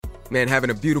Man, having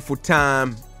a beautiful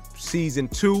time. Season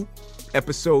 2,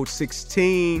 episode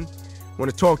 16. Want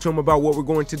to talk to him about what we're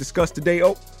going to discuss today,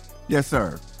 Oh? Yes,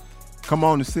 sir. Come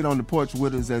on and sit on the porch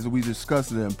with us as we discuss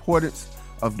the importance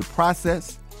of the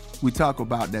process. We talk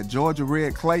about that Georgia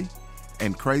red clay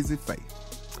and crazy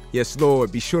faith. Yes,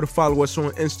 Lord. Be sure to follow us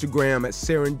on Instagram at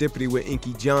Serendipity with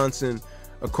Inky Johnson,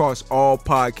 across all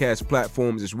podcast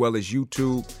platforms as well as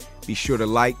YouTube. Be sure to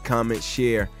like, comment,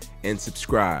 share, and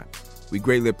subscribe. We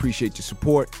greatly appreciate your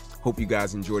support. Hope you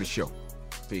guys enjoy the show.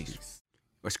 Peace.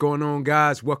 What's going on,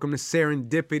 guys? Welcome to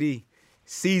Serendipity,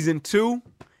 Season 2,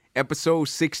 Episode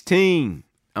 16.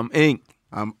 I'm Ink.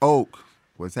 I'm Oak.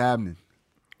 What's happening?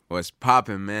 What's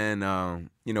popping, man?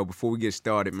 Before we get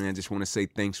started, man, just want to say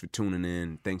thanks for tuning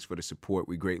in. Thanks for the support.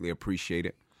 We greatly appreciate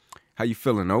it. How you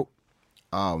feeling, Oak?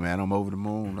 Oh, man, I'm over the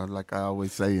moon. Like I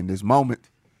always say in this moment.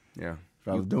 Yeah. If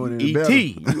I was doing it E.T.,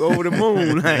 better. you over the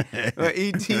moon.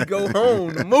 E.T. go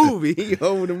home, the movie, he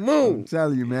over the moon. I'm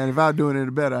telling you, man, if I was doing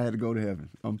it better, I had to go to heaven.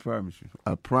 I promise you.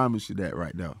 I promise you that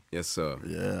right now. Yes, sir.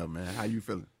 Yeah, man. How you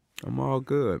feeling? I'm all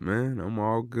good, man. I'm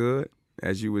all good.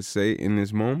 As you would say in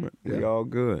this moment, we all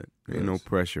good. Ain't no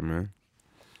pressure, man.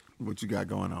 What you got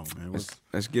going on, man?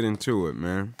 Let's get into it,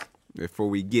 man. Before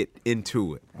we get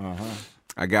into it,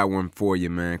 I got one for you,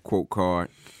 man. Quote card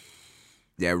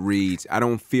that reads, I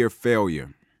don't fear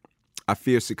failure. I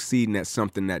fear succeeding at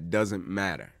something that doesn't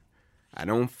matter. I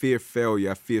don't fear failure.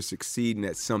 I fear succeeding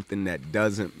at something that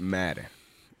doesn't matter.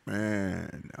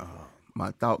 Man,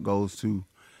 my thought goes to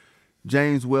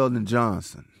James Weldon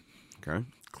Johnson. Okay.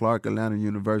 Clark Atlanta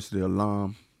University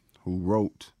alum who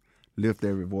wrote Lift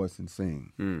Every Voice and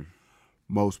Sing.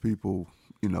 Most people,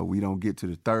 we don't get to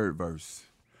the third verse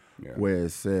where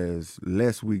it says,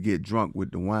 lest we get drunk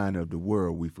with the wine of the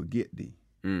world, we forget thee.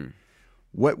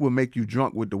 What will make you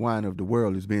drunk with the wine of the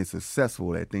world is being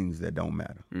successful at things that don't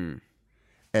matter,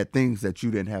 at things that you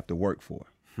didn't have to work for.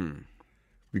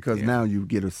 Because now you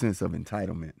get a sense of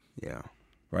entitlement. Yeah.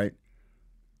 Right?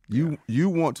 You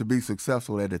want to be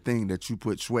successful at the thing that you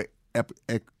put sweat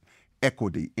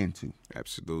equity into.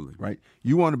 Absolutely. Right?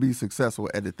 You want to be successful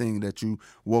at the thing that you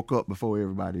woke up before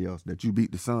everybody else, that you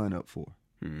beat the sun up for.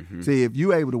 See, if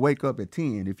you're able to wake up at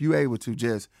 10, if you're able to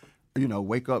just,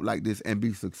 wake up like this and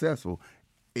be successful,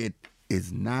 it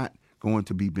is not going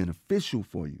to be beneficial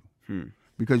for you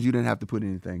because you didn't have to put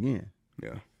anything in.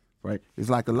 Yeah. Right? It's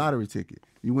like a lottery ticket.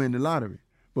 You win the lottery.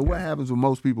 But what happens with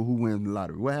most people who win the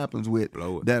lottery? What happens with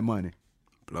that money?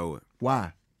 Blow it.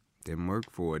 Why? Didn't work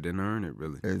for it. Didn't earn it,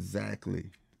 really.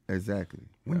 Exactly.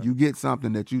 When you get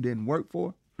something that you didn't work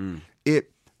for,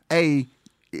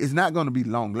 it's not going to be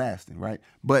long lasting, right?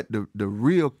 But the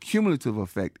real cumulative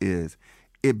effect is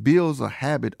it builds a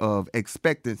habit of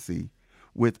expectancy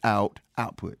without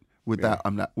output, without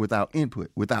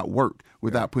input, without work,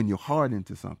 without putting your heart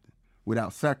into something,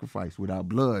 without sacrifice, without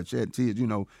blood, shed tears,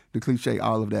 the cliche,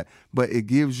 all of that. But it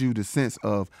gives you the sense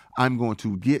of I'm going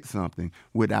to get something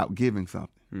without giving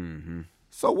something.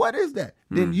 So what is that?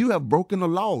 Then you have broken the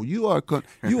law. You are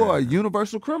a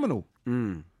universal criminal.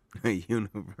 A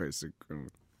universal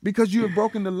criminal. Because you have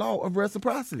broken the law of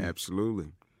reciprocity.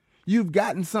 Absolutely. You've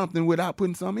gotten something without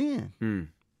putting something in.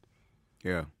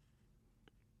 Yeah.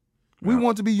 We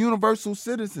want to be universal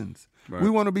citizens. Right.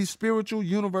 We want to be spiritual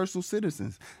universal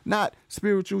citizens, not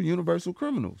spiritual universal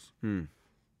criminals.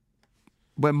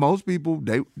 But most people,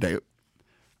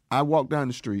 I walk down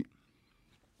the street,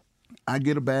 I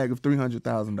get a bag of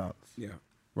 $300,000. Yeah.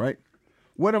 Right?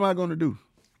 What am I going to do?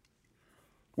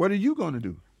 What are you going to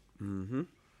do?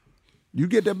 You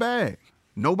get the bag.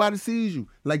 Nobody sees you.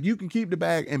 Like, you can keep the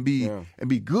bag and be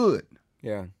good.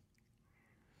 Yeah.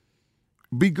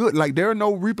 Be good. Like, there are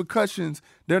no repercussions.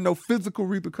 There are no physical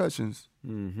repercussions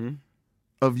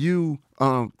of you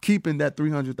keeping that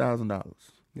 $300,000.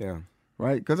 Yeah.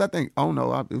 Right? Because I think, it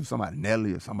was somebody,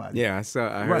 Nelly or somebody. Yeah,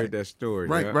 I heard that story.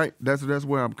 Right. That's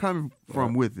where I'm coming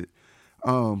from with it.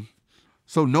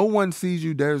 So no one sees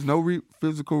you. There's no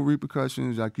physical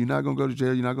repercussions. Like, you're not going to go to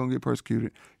jail. You're not going to get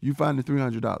persecuted. You find the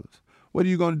 $300. What are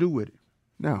you going to do with it?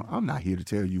 Now, I'm not here to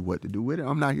tell you what to do with it.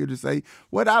 I'm not here to say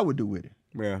what I would do with it.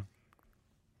 Yeah.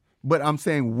 But I'm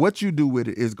saying what you do with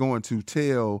it is going to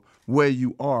tell where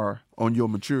you are on your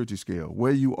maturity scale,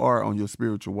 where you are on your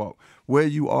spiritual walk, where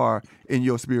you are in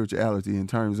your spirituality in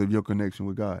terms of your connection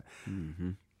with God.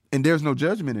 And there's no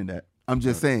judgment in that. I'm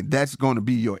just saying that's going to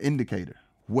be your indicator,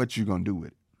 what you're going to do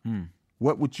with it.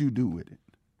 What would you do with it?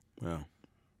 Well,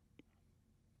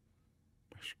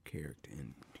 that's your character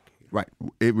indicator. Right.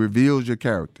 It reveals your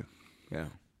character. Yeah.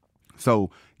 So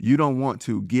you don't want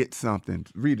to get something.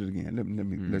 Read it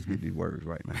again. Let's get these words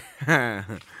right now.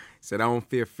 Said, I don't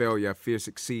fear failure. I fear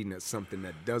succeeding at something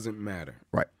that doesn't matter.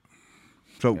 Right.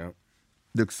 So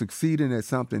the succeeding at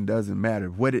something doesn't matter.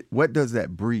 What does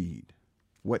that breed?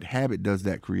 What habit does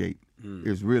that create?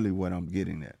 Is really what I'm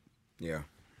getting at. Yeah.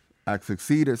 I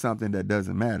succeed at something that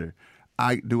doesn't matter.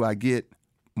 Do I get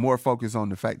more focus on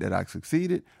the fact that I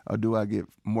succeeded, or do I get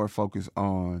more focus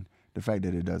on the fact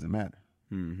that it doesn't matter?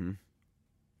 Mm-hmm.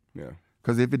 Yeah.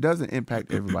 Because if it doesn't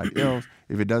impact everybody else,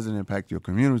 if it doesn't impact your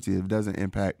community, if it doesn't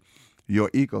impact your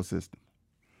ecosystem,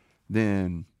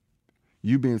 then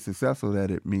you being successful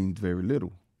at it means very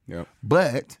little. Yep.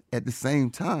 But at the same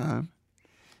time,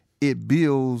 it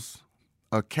builds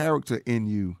a character in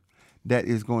you that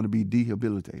is going to be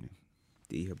debilitating.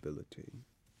 Debilitating.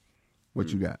 What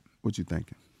you got? What you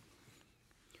thinking?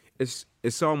 It's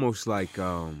almost like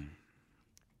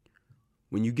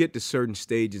when you get to certain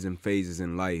stages and phases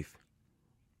in life,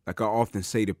 like I often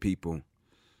say to people,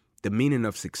 the meaning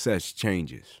of success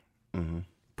changes. Mm-hmm.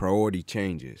 Priority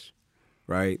changes,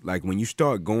 right? Like when you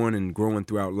start going and growing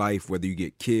throughout life, whether you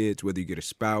get kids, whether you get a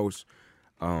spouse,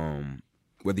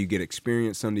 whether you get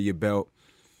experience under your belt,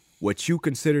 what you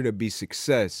consider to be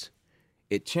success,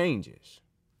 it changes,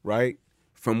 right?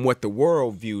 From what the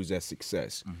world views as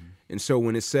success. Mm-hmm. And so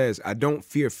when it says, I don't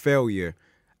fear failure,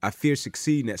 I fear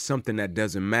succeeding at something that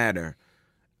doesn't matter,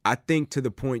 I think to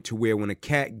the point to where when a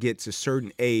cat gets a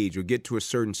certain age or get to a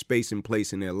certain space and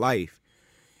place in their life,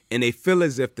 and they feel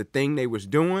as if the thing they was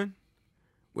doing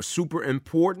was super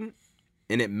important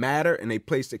and it mattered and they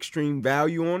placed extreme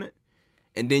value on it,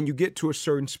 and then you get to a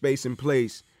certain space and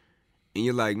place and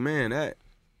you're like, man, that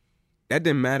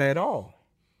didn't matter at all.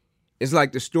 It's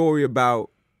like the story about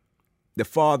the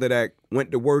father that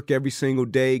went to work every single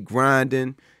day,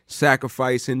 grinding,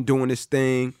 sacrificing, doing his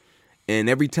thing. And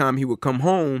every time he would come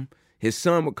home, his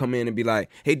son would come in and be like,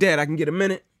 hey, Dad, I can get a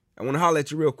minute? I want to holler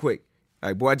at you real quick.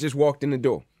 Like, boy, I just walked in the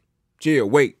door. Chill,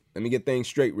 wait. Let me get things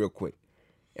straight real quick.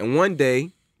 And one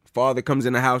day, father comes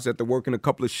in the house after working a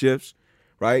couple of shifts,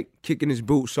 right? Kicking his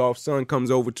boots off. Son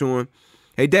comes over to him.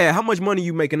 Hey, Dad, how much money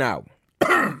you make an hour?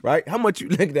 Right? How much you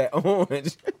look at that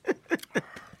orange?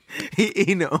 He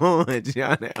eating the orange,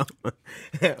 y'all.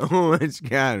 That orange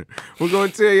got him. We're going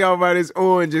to tell y'all about this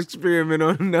orange experiment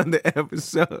on another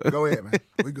episode. Go ahead, man.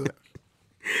 We good.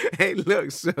 Hey, look,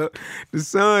 so the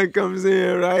son comes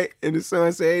in, right? And the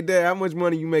son say, hey, Dad, how much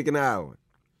money you make an hour?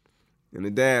 And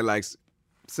the dad like,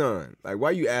 son, like, why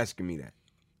you asking me that?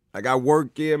 Like, I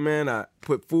work here, man. I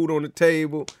put food on the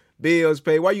table, bills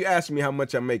paid. Why you asking me how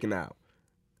much I make an hour?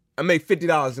 I make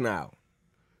 $50 an hour.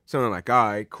 Son like, all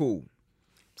right, cool.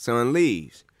 Son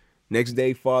leaves. Next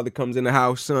day, father comes in the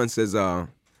house. Son says,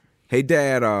 hey,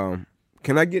 Dad,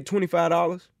 can I get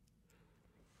 $25?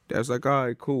 Dad's like, all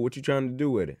right, cool. What you trying to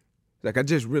do with it? He's like, I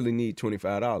just really need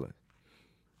 $25.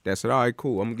 Dad said, all right,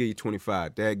 cool. I'm going to give you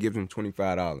 $25. Dad gives him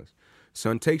 $25.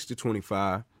 Son takes the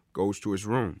 $25, goes to his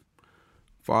room.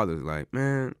 Father's like,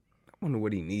 man, I wonder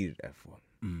what he needed that for.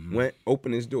 Mm-hmm. Went,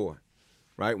 opened his door.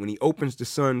 Right? When he opens the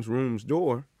son's room's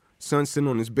door, son's sitting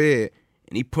on his bed,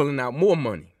 and he pulling out more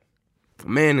money.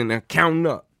 Man in there counting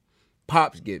up.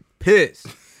 Pops get pissed.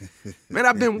 Man,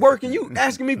 I've been working. You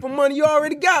asking me for money. You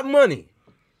already got money.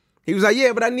 He was like,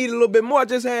 yeah, but I need a little bit more. I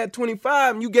just had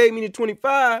 25, and you gave me the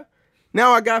 25.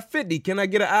 Now I got 50. Can I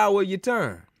get an hour of your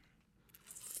time?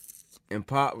 And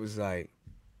Pop was like,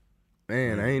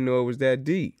 man, I didn't know it was that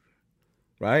deep.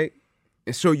 Right?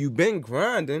 And so you've been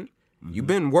grinding. Mm-hmm. You've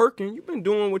been working. You've been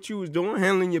doing what you was doing,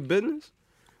 handling your business.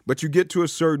 But you get to a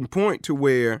certain point to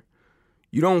where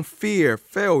you don't fear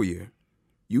failure.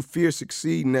 You fear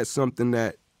succeeding at something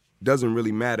that doesn't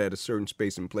really matter at a certain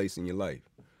space and place in your life.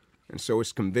 And so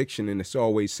it's conviction, and it's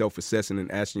always self-assessing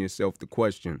and asking yourself the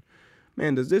question,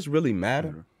 man, does this really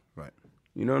matter? Right.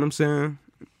 You know what I'm saying?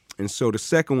 And so the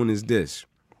second one is this.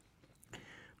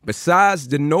 Besides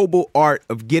the noble art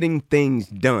of getting things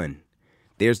done,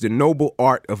 there's the noble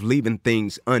art of leaving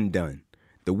things undone.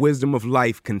 The wisdom of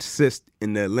life consists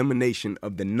in the elimination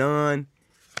of the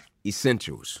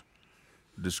non-essentials.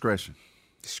 Discretion.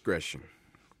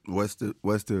 What's the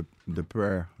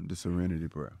prayer? The serenity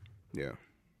prayer. Yeah.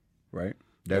 Right?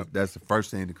 That's the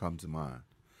first thing that comes to mind.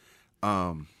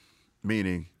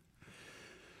 Meaning,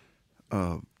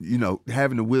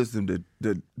 having the wisdom to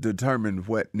determine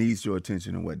what needs your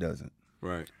attention and what doesn't.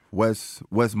 Right. What's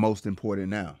most important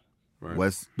now? Right.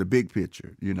 What's the big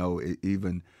picture?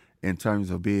 Even in terms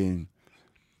of being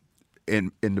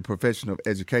in the profession of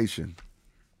education,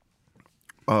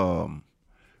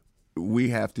 we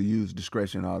have to use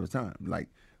discretion all the time. Like,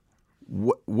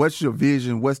 what's your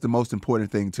vision? What's the most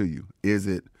important thing to you? Is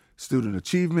it student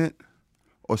achievement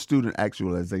or student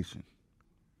actualization?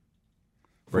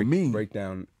 For me, break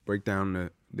down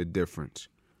the difference.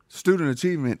 Student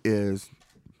achievement is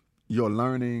your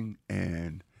learning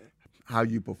and how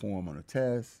you perform on a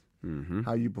test,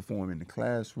 how you perform in the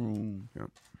classroom,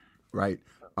 right?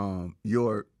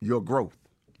 Your growth,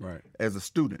 right, as a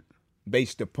student,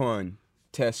 based upon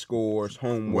test scores,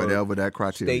 homework, whatever that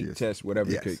criteria state is. test, whatever.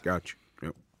 Yes. Got you.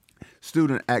 Yep.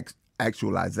 Student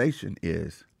actualization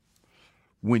is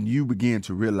when you begin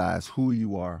to realize who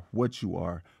you are, what's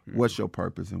your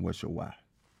purpose, and what's your why.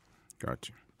 Got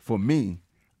you. For me,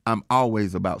 I'm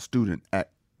always about student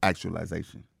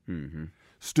actualization.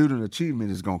 Student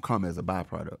achievement is going to come as a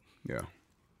byproduct. Yeah.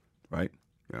 Right?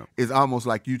 Yeah. It's almost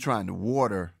like you trying to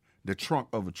water the trunk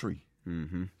of a tree.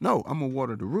 No, I'm going to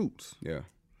water the roots. Yeah.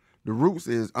 The roots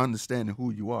is understanding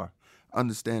who you are,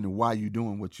 understanding why you're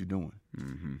doing what you're doing,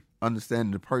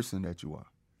 understanding the person that you are.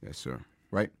 Yes, sir.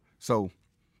 Right? So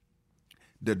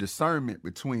the discernment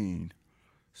between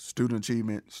student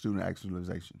achievement, student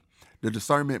actualization, the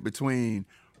discernment between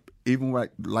even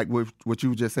like what you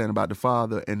were just saying about the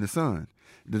father and the son,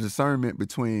 the discernment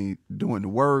between doing the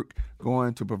work,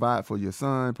 going to provide for your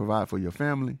son, provide for your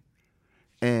family,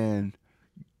 and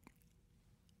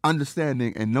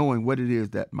understanding and knowing what it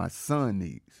is that my son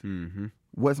needs.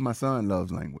 What's my son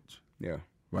love's language? Yeah.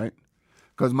 Right?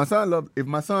 Because if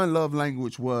my son love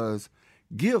language was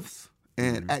gifts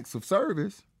and acts of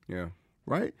service, Yeah.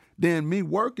 right? Then me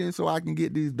working so I can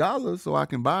get these dollars so I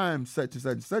can buy him such and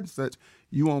such and such and such,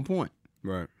 you on point.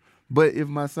 Right. But if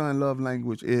my son love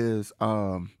language is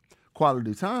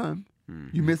quality time,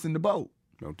 you missing the boat.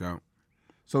 No doubt.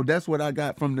 So that's what I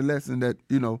got from the lesson that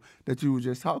you were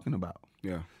just talking about.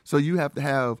 Yeah. So you have to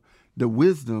have the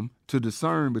wisdom to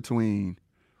discern between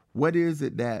what is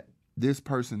it that this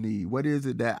person needs, what is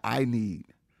it that I need.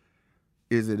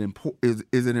 Is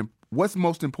it what's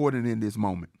most important in this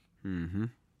moment?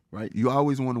 Right? You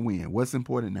always want to win. What's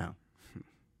important now?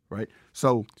 Right?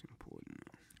 So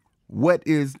what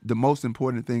is the most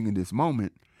important thing in this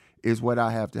moment is what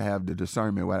I have to have the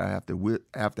discernment, what I have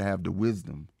to have the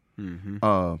wisdom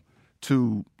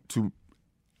to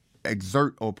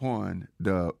exert upon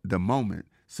the moment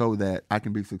so that I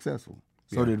can be successful,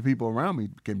 so that the people around me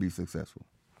can be successful.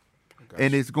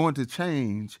 And it's going to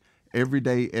change every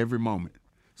day, every moment.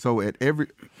 So at every,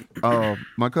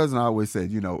 my cousin always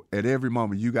said, at every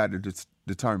moment you got to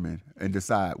determine and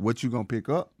decide what you're going to pick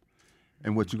up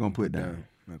and what you're going to put down.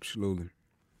 Absolutely.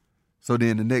 So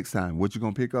then the next time, what you're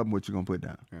going to pick up and what you're going to put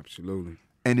down. Absolutely.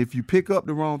 And if you pick up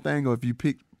the wrong thing or if you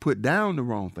put down the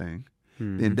wrong thing,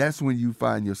 then that's when you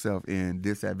find yourself in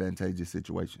disadvantageous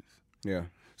situations. Yeah.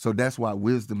 So that's why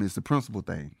wisdom is the principal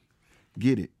thing.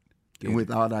 Get it. And with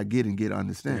all I get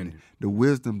understanding. The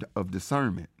wisdom of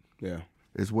discernment. Yeah.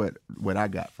 Is what I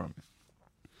got from it.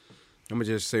 I'm going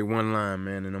to just say one line,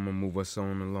 man, and I'm going to move us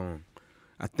on along.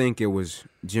 I think it was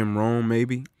Jim Rohn,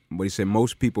 maybe, but he said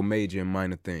most people major in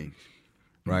minor things,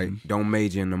 right? Don't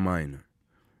major in the minor.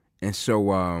 And so,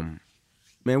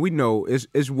 man, we know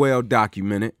it's well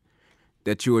documented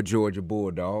that you're a Georgia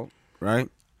Bulldog, right?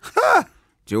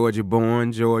 Georgia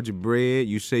born, Georgia bred.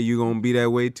 You say you're going to be that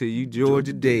way till you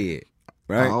Georgia dead,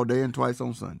 right? All day and twice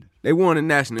on Sunday. They won a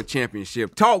national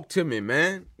championship. Talk to me,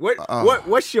 man.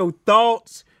 What's your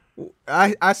thoughts?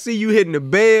 I see you hitting the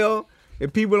bell.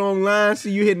 If people online see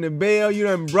you hitting the bell, you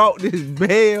done brought this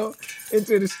bell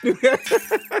into the studio.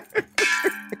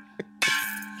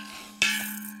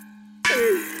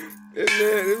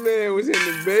 This man was hitting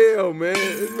the bell, man.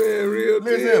 This man real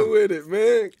deal with it,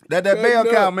 man. That bell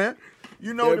cow, man.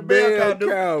 You know the bell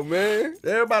cow, man.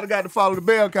 Everybody got to follow the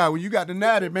bell cow. When you got the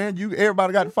natty, man,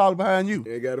 everybody got to follow behind you.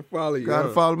 They got to follow you. Got to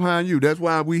follow behind you. That's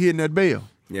why we hitting that bell.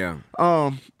 Yeah.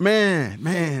 Man.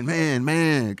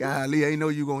 Golly, I ain't know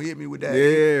you gonna hit me with that.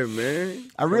 Yeah, man.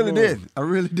 I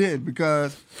really did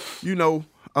because,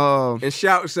 and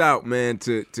shouts out, man,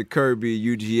 to Kirby,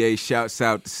 UGA. Shouts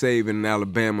out to Saving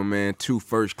Alabama, man. 2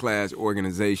 first-class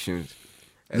organizations.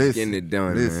 That's getting it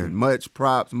done, man. Much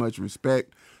props, much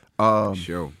respect.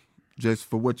 Sure. Just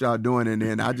for what y'all doing. And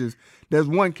then there's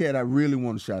one cat I really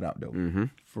want to shout out, though.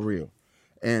 For real.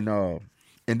 And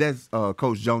that's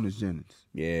Coach Jonas Jennings.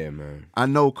 Yeah, man. I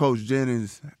know Coach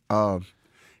Jennings,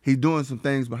 he's doing some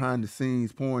things behind the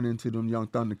scenes, pouring into them young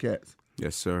Thundercats.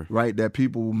 Yes, sir. Right, that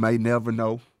people may never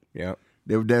know. Yep.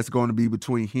 That's going to be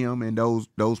between him and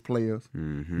those players.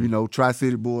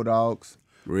 Tri-City Bulldogs,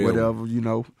 real.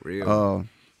 Whatever, Real.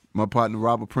 My partner,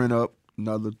 Robert Printup,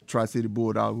 another Tri-City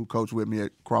Bulldog who coached with me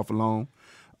at Crawford Long.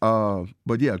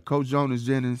 But, yeah, Coach Jonas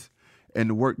Jennings and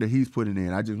the work that he's putting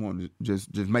in, I just want to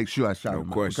just make sure I shout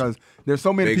him out. Because there's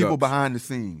so many people behind the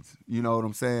scenes, you know what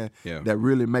I'm saying, that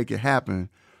really make it happen.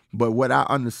 But what I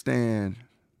understand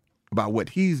about what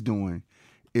he's doing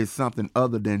is something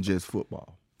other than just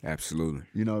football. Absolutely.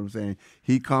 You know what I'm saying?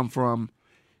 He comes from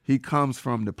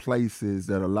the places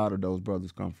that a lot of those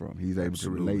brothers come from. He's able to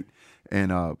relate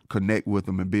and connect with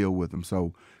them and build with them.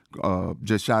 So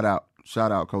just shout out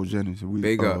Coach Jennings.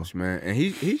 Big ups, man. And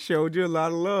he showed you a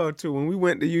lot of love too. When we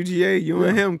went to UGA, you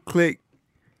and him clicked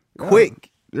quick.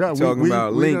 Yeah, talking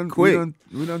about link quick.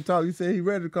 We done talk. He said he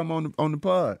ready to come on the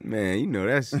pod. Man, you know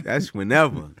that's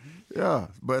whenever. Yeah,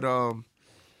 but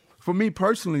for me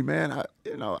personally, man,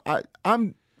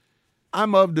 I'm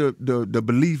of the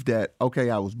belief that, okay,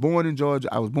 I was born in Georgia.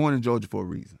 I was born in Georgia for a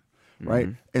reason, right?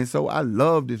 And so I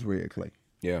love this red clay.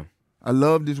 Yeah. I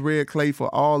love this red clay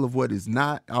for all of what is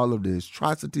not, all of the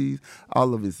atrocities,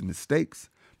 all of its mistakes,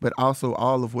 but also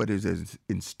all of what it has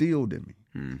instilled in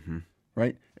me,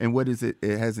 right? And what is it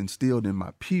has instilled in my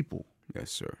people.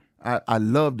 Yes, sir. I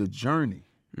love the journey.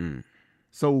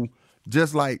 So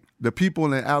just like the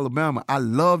people in Alabama, I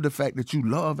love the fact that you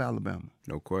love Alabama.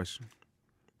 No question.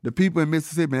 The people in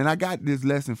Mississippi, and I got this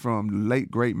lesson from the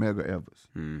late, great Medgar Evers,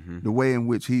 the way in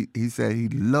which he said he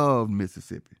loved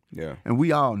Mississippi. Yeah. And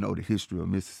we all know the history of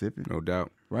Mississippi. No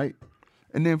doubt. Right?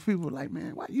 And then people were like,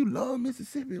 man, why you love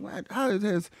Mississippi? How it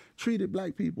has treated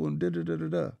black people and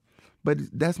da-da-da-da-da. But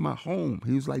that's my home.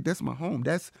 He was like, that's my home.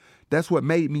 That's what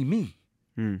made me me.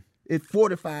 It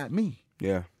fortified me.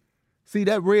 Yeah. See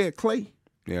that red clay?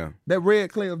 Yeah. That red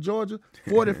clay of Georgia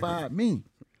fortified me.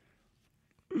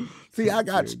 See, I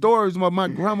got stories of my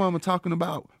grandmama talking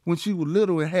about when she was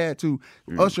little and had to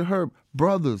usher her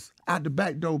brothers out the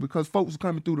back door because folks were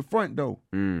coming through the front door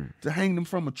to hang them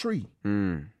from a tree.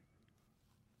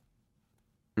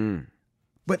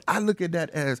 But I look at that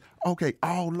as, okay,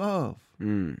 all love.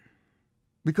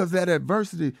 Because that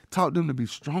adversity taught them to be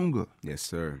stronger. Yes,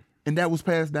 sir. And that was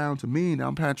passed down to me, and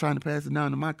I'm trying to pass it down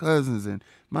to my cousins and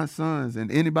my sons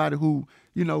and anybody who,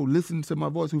 listen to my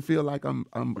voice, who feel like I'm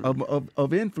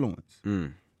of influence,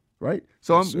 right?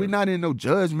 So Yes, we're not in no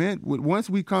judgment. Once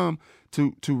we come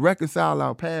to reconcile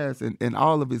our past and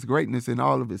all of its greatness and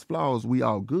all of its flaws, we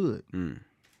all good.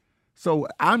 So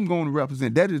I'm going to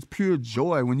represent. That is pure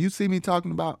joy. When you see me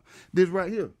talking about this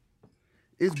right here,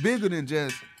 it's bigger than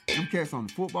just them cats on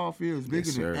the football field. It's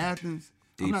bigger than Athens.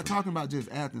 I'm not talking about just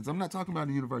Athens. I'm not talking about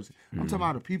the university. I'm talking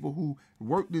about the people who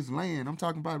work this land. I'm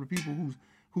talking about the people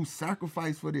who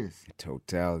sacrifice for this. The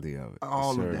totality of it.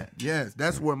 All of that. Yes,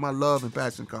 that's where my love and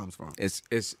passion comes from. It's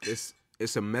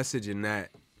a message in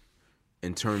that,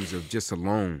 in terms of just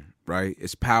alone, right?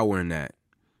 It's power in that,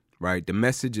 right? The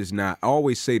message is not. I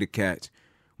always say to cats,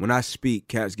 when I speak,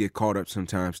 cats get caught up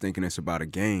sometimes thinking it's about a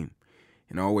game.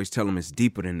 And I always tell them it's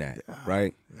deeper than that,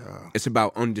 right? Yeah. It's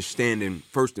about understanding,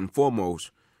 first and foremost,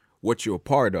 what you're a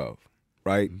part of,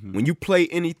 right? When you play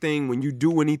anything, when you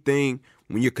do anything,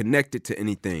 when you're connected to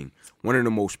anything, one of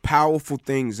the most powerful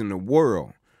things in the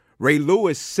world, Ray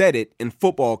Lewis said it in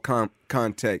football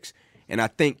context, and I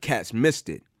think cats missed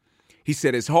it. He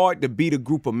said it's hard to beat a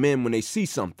group of men when they see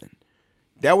something.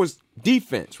 That was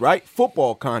defense, right?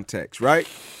 Football context, right?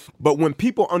 But when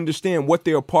people understand what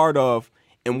they're a part of,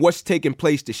 and what's taking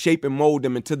place to shape and mold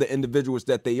them into the individuals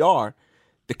that they are,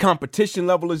 the competition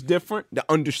level is different, the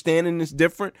understanding is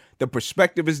different, the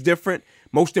perspective is different.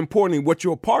 Most importantly, what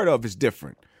you're a part of is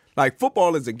different. Like,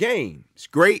 football is a game. It's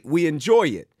great. We enjoy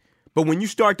it. But when you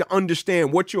start to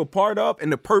understand what you're a part of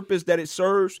and the purpose that it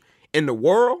serves in the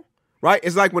world, right?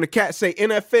 It's like when the cats say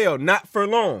NFL, not for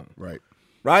long.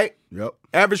 Right? Yep.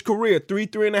 Average career,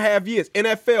 3.5 years.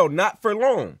 NFL, not for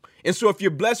long. And so if you're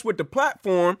blessed with the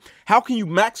platform, how can you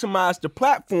maximize the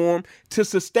platform to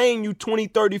sustain you 20,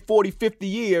 30, 40, 50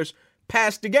 years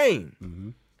past the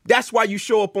game? That's why you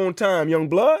show up on time, young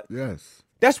blood. Yes.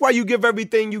 That's why you give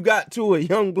everything you got to a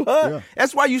young blood. Yeah.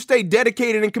 That's why you stay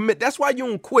dedicated and commit. That's why you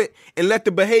don't quit and let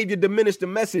the behavior diminish the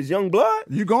message, young blood.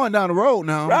 You're going down the road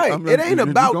now. Right. It ain't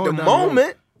about the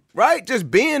moment, right?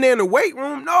 Just being in the weight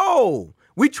room. No.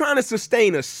 We're trying to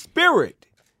sustain a spirit.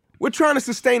 We're trying to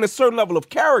sustain a certain level of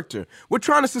character. We're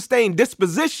trying to sustain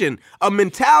disposition, a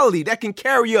mentality that can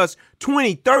carry us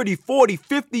 20, 30, 40,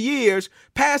 50 years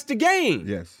past the game.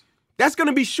 Yes. That's going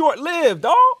to be short-lived,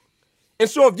 dog. And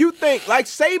so if you think, like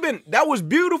Saban, that was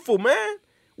beautiful, man.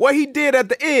 What he did at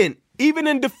the end, even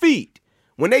in defeat,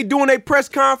 when they doing their press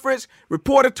conference,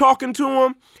 reporter talking to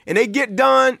him, and they get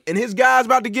done, and his guy's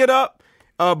about to get up,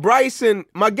 Bryce and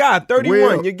my guy,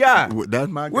 31, your guy. That's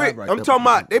my guy right I'm talking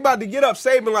about, they about to get up,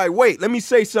 Saban like, wait, let me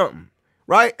say something,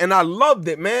 right? And I loved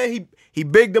it, man. He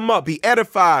bigged him up. He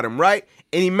edified him, right?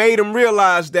 And he made him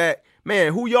realize that,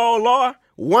 man, who y'all are,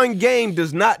 one game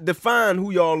does not define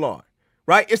who y'all are,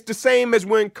 right? It's the same as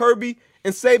when Kirby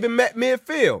and Saban met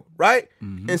midfield, right?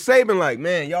 And Saban like,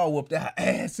 man, y'all whooped our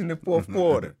ass in the fourth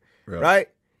quarter, right?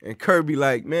 And Kirby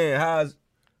like, man,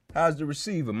 How's the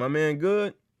receiver? My man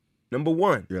good? Number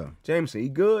one. Yeah. Jameson, he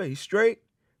good? He straight?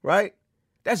 Right?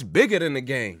 That's bigger than the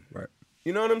game. Right.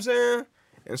 You know what I'm saying?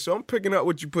 And so I'm picking up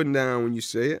what you're putting down when you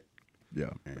say it. Yeah,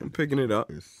 man. I'm picking it up.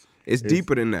 It's It's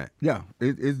deeper than that. Yeah,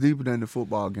 it's deeper than the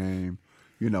football game.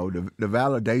 You know, the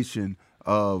validation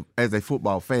of, as a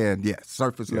football fan, yes,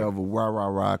 surface level,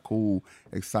 rah, cool,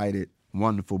 excited,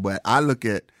 wonderful. But I look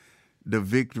at the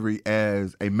victory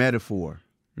as a metaphor,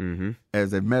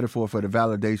 as a metaphor for the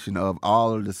validation of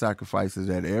all of the sacrifices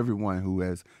that everyone who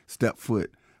has stepped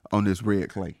foot on this red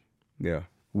clay, Yeah.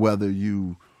 whether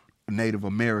you Native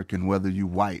American, whether you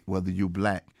white, whether you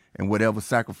black, and whatever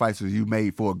sacrifices you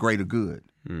made for a greater good.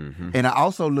 And I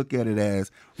also look at it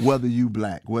as whether you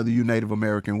black, whether you Native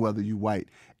American, whether you white,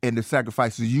 and the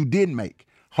sacrifices you did make.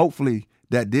 Hopefully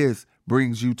that this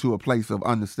brings you to a place of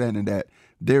understanding that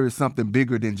there is something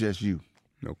bigger than just you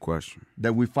No question.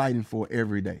 that we're fighting for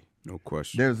every day. No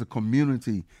question. There's a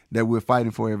community that we're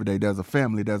fighting for every day. There's a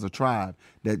family, there's a tribe,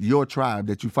 that your tribe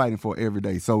that you're fighting for every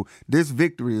day. So this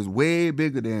victory is way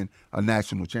bigger than a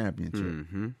national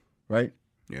championship, right?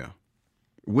 Yeah.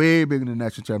 Way bigger than the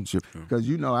national championship. Because,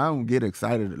 you know, I don't get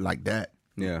excited like that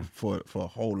for a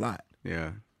whole lot.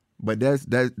 Yeah. But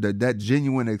that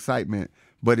genuine excitement,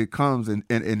 but it comes and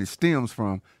it stems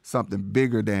from something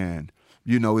bigger than,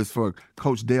 you know, it's for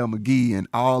Coach Dale McGee and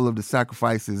all of the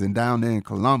sacrifices and down there in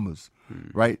Columbus,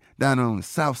 right? Down on the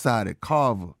south side at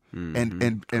Carver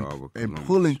and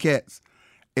pulling cats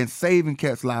and saving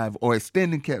cats' lives or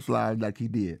extending cats' lives like he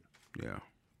did. Yeah.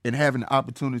 And having the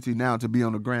opportunity now to be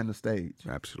on a grander stage.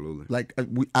 Absolutely. Like,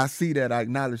 I see that, I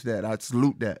acknowledge that, I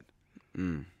salute that.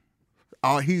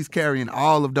 He's carrying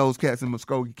all of those cats in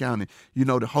Muskogee County, you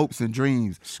know, the hopes and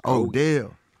dreams.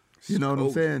 Odell, you know what I'm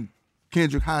saying?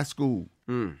 Kendrick High School,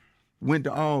 went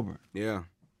to Auburn. Yeah.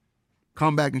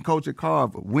 Come back and coach at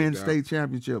Carver, win state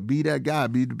championship, be that guy,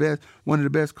 be the best, one of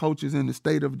the best coaches in the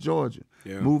state of Georgia.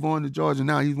 Yeah. Move on to Georgia.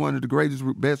 Now he's one of the greatest,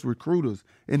 best recruiters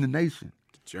in the nation.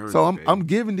 Journey, So I'm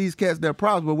giving these cats their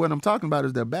props, but what I'm talking about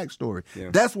is their backstory.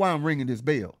 Yeah. That's why I'm ringing this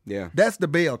bell. Yeah. That's the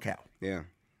bell cow. Yeah.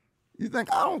 You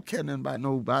think I don't care nothing about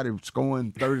nobody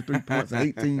scoring 33 points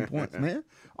and 18 points, man,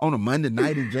 on a Monday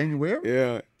night in January?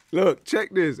 Yeah. Look, check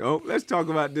this. Oh, let's talk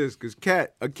about this because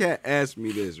a cat asked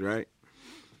me this, right?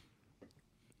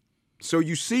 So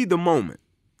you see the moment,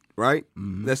 right?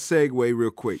 Let's segue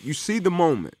real quick. You see the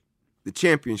moment, the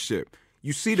championship.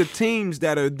 You see the teams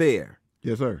that are there.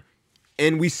 Yes, sir.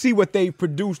 And we see what they've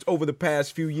produced over the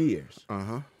past few years.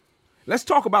 Let's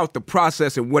talk about the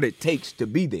process and what it takes to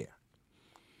be there.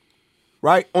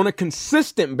 Right? On a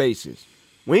consistent basis.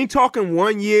 We ain't talking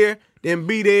 1 year, then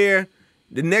be there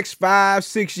the next 5,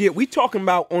 6 years. We talking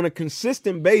about on a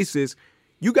consistent basis.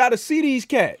 You got to see these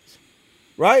cats,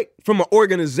 right? From an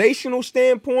organizational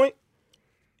standpoint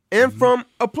and from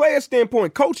a player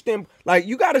standpoint, coach standpoint. Like,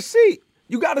 you got to see.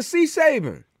 You got to see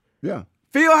Saban. Yeah.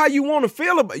 Feel how you want to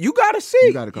feel about it. You got to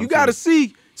see. You got to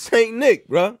see St. Nick,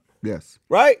 bro. Yes.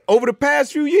 Right? Over the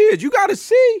past few years, you got to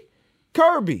see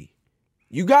Kirby.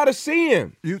 You got to see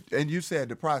him. You said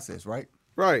the process, right?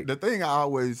 Right. The thing I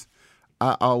always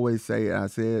say, I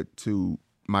said to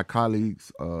my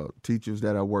colleagues, teachers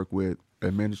that I work with,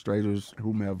 administrators,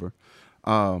 whomever,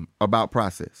 about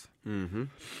process. You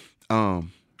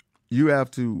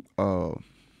have to,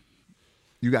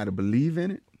 you got to believe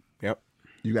in it. Yep.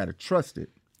 You got to trust it.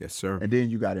 Yes, sir. And then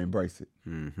you got to embrace it.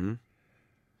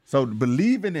 So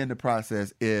believing in the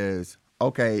process is,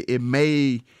 okay, it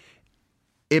may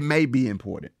be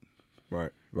important. Right.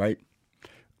 Right?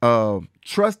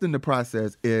 Trusting the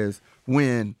process is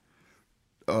when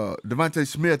Devontae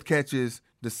Smith catches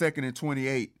the 2nd and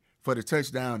 28 for the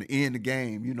touchdown to end the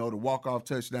game, you know, the walk-off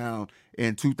touchdown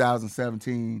in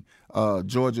 2017.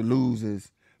 Georgia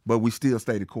loses, but we still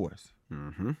stay the course.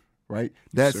 Right?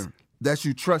 That's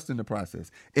you trusting the process.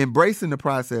 Embracing the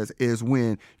process is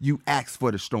when you ask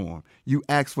for the storm. You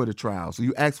ask for the trials.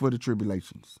 You ask for the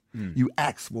tribulations. You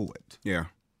ask for it. Yeah.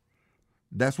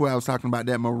 That's where I was talking about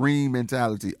that Marine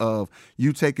mentality of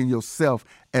you taking yourself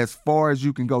as far as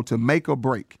you can go to make or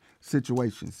break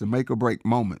situations, to make or break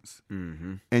moments.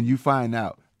 And you find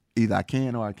out either I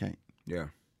can or I can't. Yeah.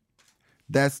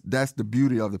 That's the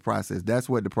beauty of the process. That's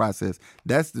what the process,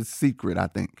 that's the secret, I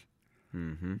think,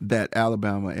 that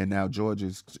Alabama and now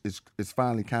Georgia is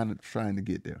finally kind of trying to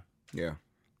get there. Yeah.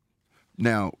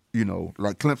 Now, you know,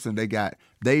 like Clemson, they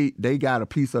got a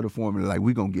piece of the formula. Like,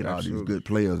 we're gonna get all these good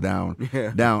players down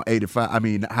 85. I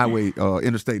mean,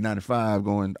 Interstate 95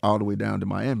 going all the way down to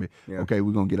Miami. Yeah. Okay,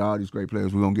 we're gonna get all these great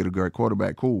players. We're gonna get a great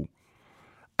quarterback. Cool.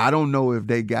 I don't know if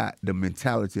they got the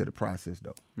mentality of the process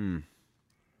though.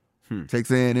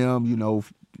 Texas A&M, you know,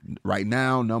 right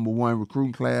now, #1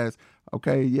 recruiting class.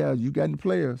 Okay, yeah, you got the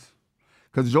players.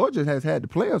 Because Georgia has had the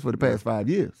players for the past 5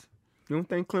 years. You don't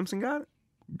think Clemson got it?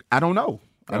 I don't know.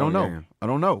 I don't know. Yeah. I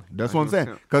don't know. That's what I'm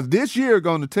saying. Because this year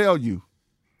going to tell you,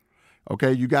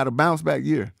 okay, you got a bounce back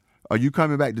year. Are you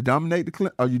coming back to dominate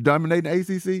are you dominating the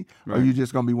ACC? Right. Or are you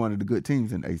just going to be one of the good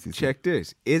teams in the ACC? Check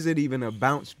this. Is it even a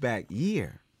bounce back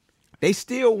year? They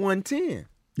still won 10.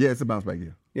 Yeah, it's a bounce back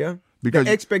year. Yeah. Because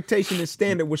the expectation and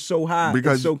standard was so high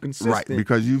and so consistent. Right,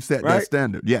 because you set that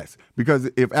standard. Yes. Because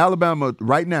if Alabama,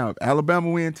 right now, if Alabama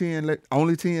win 10,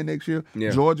 only 10 next year,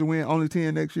 Georgia win only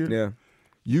 10 next year,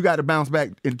 you got to bounce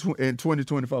back in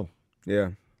 2024.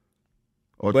 Yeah.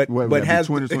 Or but has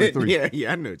 2023.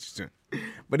 I know what you're saying.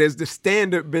 But has the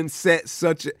standard been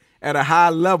set at a high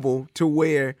level to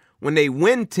where when they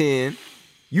win 10,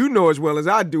 you know as well as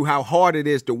I do how hard it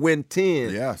is to win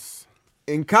 10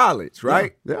 in college,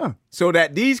 right? Yeah. So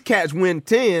that these cats win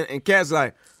 10 and cats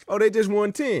like, oh, they just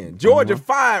won 10. Georgia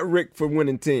fired Rick for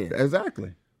winning 10.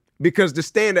 Exactly. Because the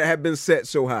standard had been set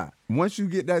so high. Once you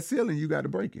get that ceiling, you got to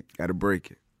break it. Got to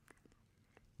break it.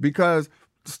 Because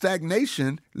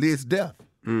stagnation leads death.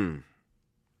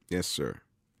 Yes, sir.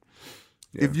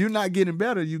 Yeah. If you're not getting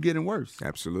better, you're getting worse.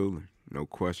 Absolutely. No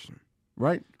question.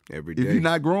 Right? Every day. If you're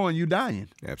not growing, you're dying.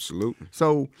 Absolutely.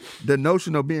 So the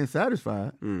notion of being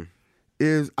satisfied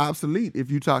is obsolete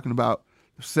if you're talking about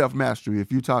self-mastery,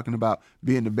 if you're talking about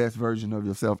being the best version of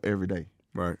yourself every day.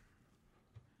 Right.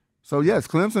 So, yes,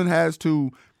 Clemson has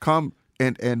to come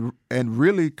and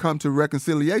really come to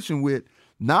reconciliation with,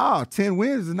 10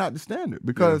 wins is not the standard.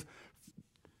 Because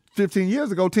 15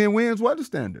 years ago, 10 wins was the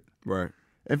standard. Right.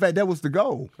 In fact, that was the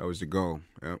goal. That was the goal.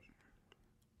 Yep.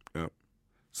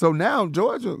 So now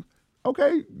Georgia,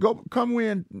 okay, come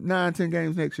win 9, 10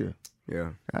 games next year. Yeah.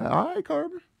 All right,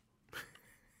 Kirby.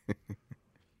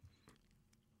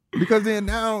 Because then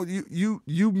now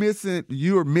you're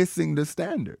missing the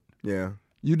standard. Yeah.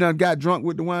 You done got drunk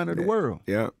with the wine of the world.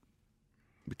 Yeah.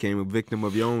 Became a victim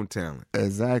of your own talent.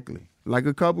 Exactly. Like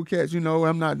a couple cats,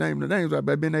 I'm not naming the names, but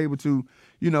I've been able to,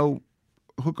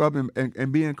 hook up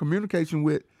and be in communication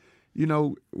with,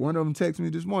 one of them texted me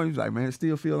this morning. He's like, man, it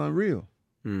still feel unreal.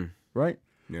 Right?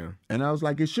 Yeah. And I was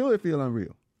like, it should feel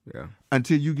unreal. Yeah.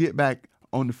 Until you get back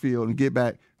on the field and get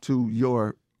back to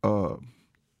your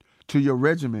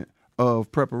regiment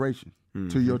of preparation,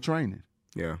 to your training.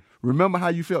 Yeah. Remember how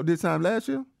you felt this time last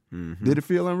year? Did it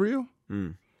feel unreal?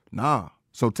 Nah.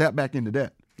 So tap back into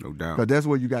that. No doubt. Because that's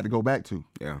where you got to go back to.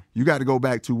 Yeah. You got to go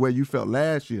back to where you felt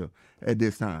last year at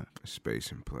this time.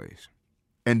 Space and place.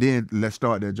 And then let's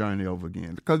start that journey over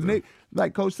again. Because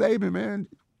like Coach Saban, man,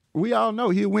 we all know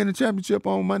he'll win the championship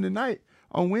on Monday night.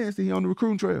 On Wednesday, he on the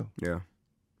recruiting trail. Yeah.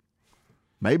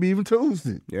 Maybe even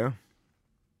Tuesday. Yeah.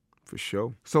 For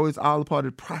sure. So it's all a part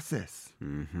of the process.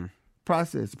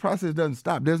 Process. The process doesn't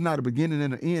stop. There's not a beginning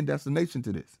and an end destination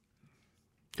to this.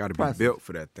 Got to be built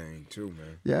for that thing too,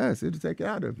 man. Yes, it'll take it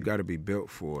out of you. Got to be built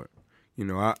for it.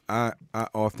 I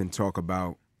often talk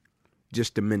about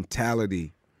just the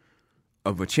mentality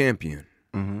of a champion,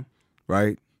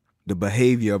 right? The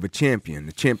behavior of a champion,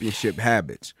 the championship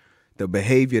habits, the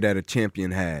behavior that a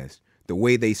champion has, the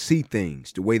way they see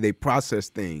things, the way they process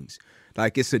things.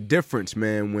 Like, it's a difference,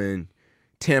 man, when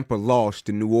Tampa lost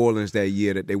to New Orleans that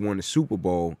year that they won the Super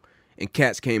Bowl and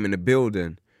cats came in the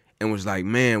building and was like,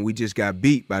 man, we just got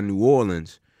beat by New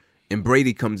Orleans. And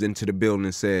Brady comes into the building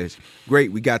and says,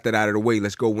 great, we got that out of the way.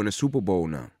 Let's go win a Super Bowl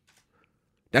now.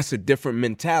 That's a different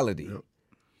mentality. Yep.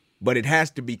 But it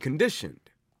has to be conditioned,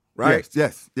 right?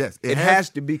 Yes. It has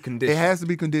to be conditioned. It has to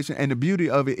be conditioned. And the beauty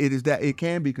of it is that it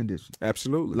can be conditioned.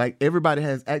 Absolutely. Like, everybody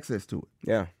has access to it.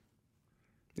 Yeah.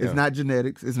 It's not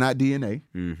genetics. It's not DNA.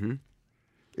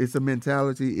 It's a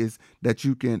mentality that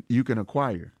you can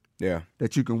acquire. Yeah.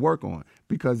 That you can work on,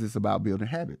 because it's about building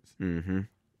habits.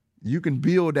 You can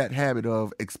build that habit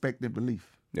of expectant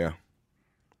belief. Yeah.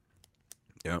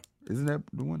 Yep. Isn't that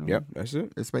the one? Yep, that's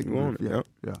it. Expectant belief.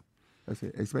 Yeah. That's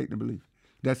it. Expectant belief.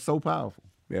 That's so powerful.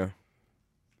 Yeah.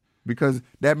 Because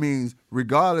that means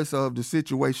regardless of the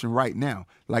situation right now,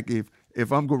 like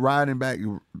if I'm riding back,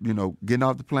 getting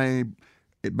off the plane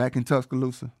back in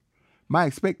Tuscaloosa, my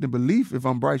expectant belief, if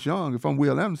I'm Bryce Young, if I'm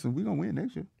Will Anderson, we're going to win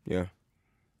next year. Yeah.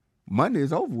 Monday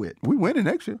is over with. We winning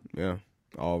next year. Yeah.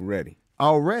 Already.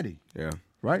 Yeah.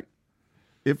 Right?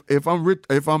 If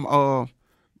I'm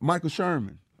Michael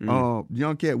Sherman,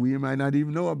 young cat we might not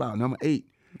even know about, number 8.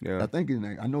 Yeah. I think his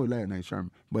name, I know his last name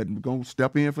Sherman, but going to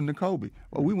step in for N'Kobe.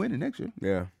 Oh, we winning next year.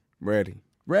 Yeah. Ready.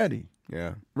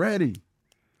 Yeah. Ready.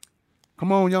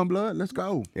 Come on, young blood. Let's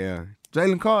go. Yeah.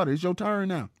 Jalen Carter, it's your turn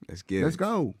now. Let's get it. Let's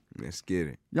go. Let's get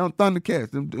it. Young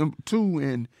Thundercats, them 2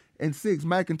 and 6,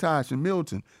 McIntosh and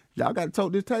Milton. Y'all got to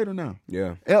tote this tater now.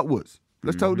 Yeah. Edwards,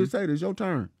 let's tote this tater. It's your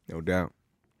turn. No doubt.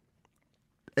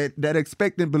 That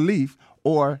expectant belief,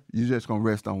 or you just gonna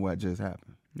rest on what just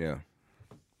happened. Yeah.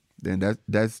 Then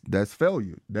that's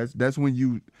failure. That's when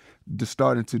you just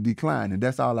starting to decline, and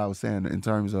that's all I was saying in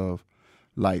terms of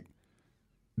like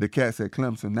the cats at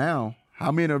Clemson now.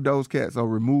 How many of those cats are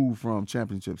removed from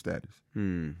championship status?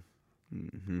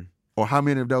 Mm-hmm. Or how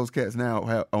many of those cats now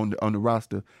have on the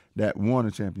roster that won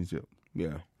a championship?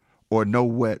 Yeah. Or know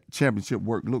what championship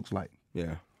work looks like?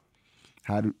 Yeah.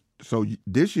 So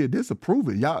this year, this will prove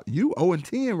it. Y'all, you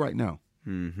 0-10 right now.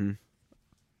 Mm-hmm.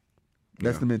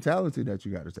 That's the mentality that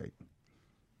you got to take.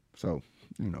 So,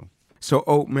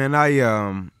 So, man, I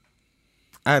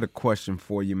had a question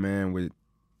for you, man, with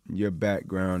your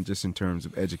background, just in terms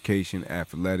of education,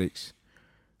 athletics.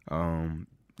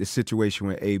 The situation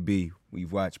with AB,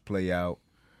 we've watched play out.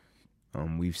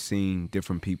 We've seen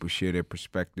different people share their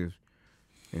perspective.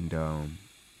 And, I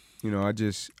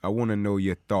want to know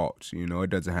your thoughts. It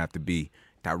doesn't have to be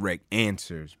direct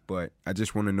answers, but I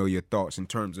just want to know your thoughts in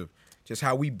terms of just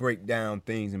how we break down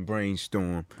things and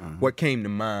brainstorm. What came to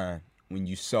mind when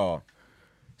you saw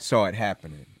it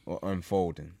happening or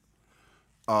unfolding?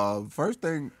 First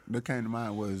thing that came to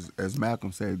mind was, as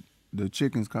Malcolm said, the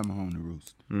chicken's coming home to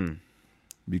roost.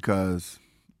 Because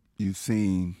you've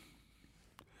seen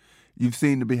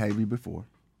the behavior before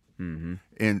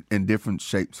in different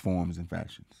shapes, forms, and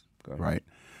fashions, right?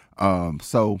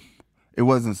 So it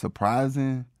wasn't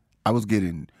surprising. I was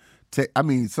getting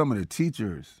some of the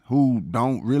teachers who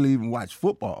don't really even watch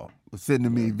football were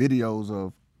sending me videos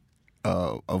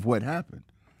of what happened.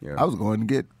 Yeah. I was going to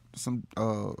get some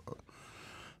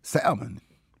salmon,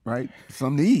 right?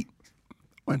 Something to eat.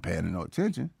 Wasn't paying no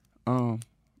attention.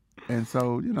 And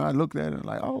so, I looked at it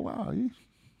like, oh wow,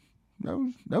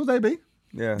 that was AB.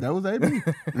 Yeah, that was AB.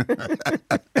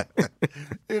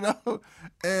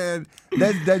 And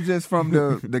that's just from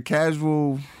the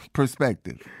casual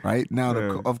perspective, right? Now,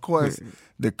 of course,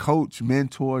 the coach,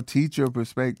 mentor, teacher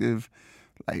perspective,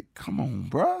 like, come on,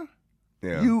 bruh.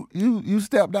 Yeah. You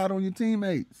stepped out on your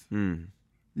teammates. And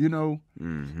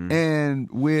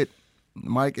with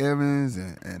Mike Evans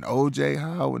and O.J.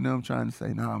 Howard and them trying to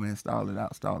say, "No, man, stall it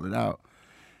out."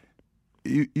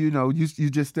 You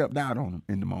just stepped out on them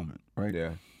in the moment, right?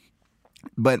 Yeah.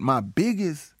 But my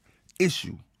biggest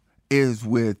issue is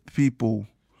with people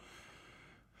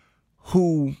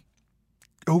who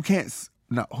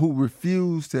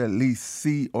refuse to at least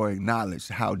see or acknowledge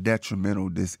how detrimental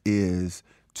this is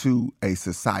to a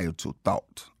societal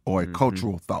thought or a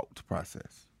cultural thought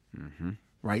process.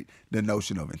 Right? The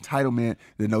notion of entitlement,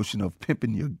 the notion of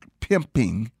pimping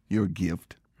your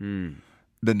gift, the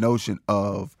notion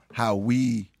of how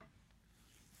we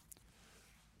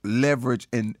leverage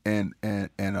and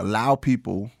allow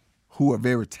people who are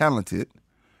very talented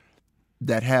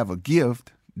that have a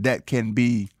gift that can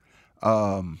be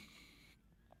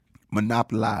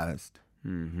monopolized.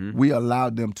 We allow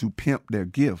them to pimp their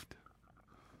gift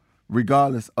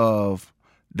regardless of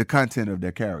the content of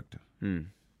their character.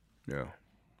 Yeah.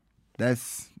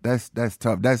 That's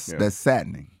tough. That's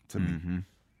saddening to me.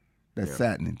 That's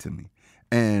saddening to me.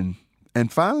 And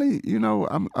finally,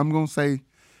 I'm gonna say,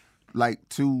 like,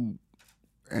 to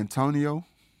Antonio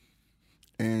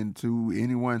and to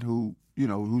anyone who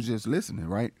who's just listening,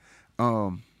 right?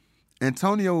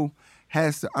 Antonio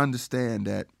has to understand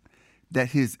that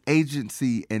his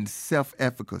agency and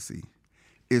self-efficacy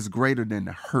is greater than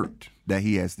the hurt that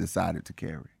he has decided to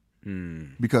carry.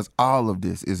 Because all of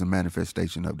this is a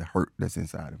manifestation of the hurt that's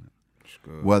inside of him.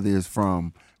 Whether it's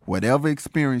from whatever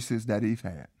experiences that he's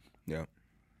had. Yeah.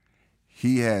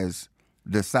 He has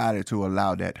decided to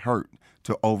allow that hurt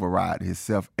to override his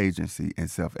self-agency and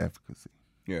self-efficacy.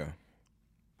 Yeah.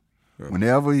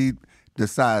 Whenever he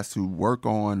decides to work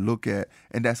on, look at,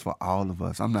 and that's for all of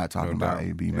us. I'm not talking about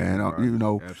AB, man.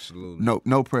 Right. Absolutely.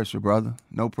 No pressure, brother.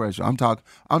 No pressure. I'm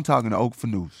talking to Oak for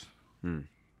News.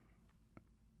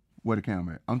 Where the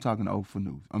camera at? I'm talking to Oak for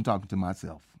News. I'm talking to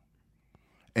myself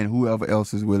and whoever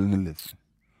else is willing to listen.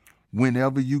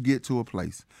 Whenever you get to a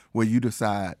place where you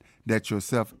decide that your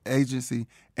self-agency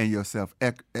and your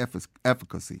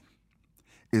self-efficacy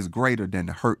is greater than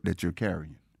the hurt that you're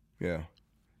carrying,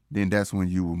 then that's when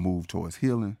you will move towards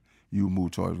healing. You will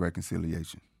move towards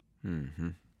reconciliation.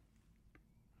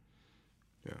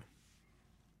 Yeah.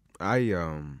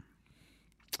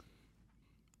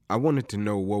 I wanted to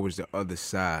know what was the other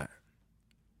side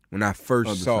when I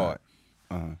first saw it.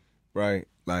 Right?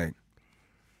 Like,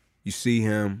 you see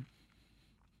him,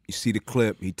 you see the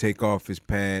clip, he take off his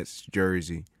pads,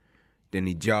 jersey, Then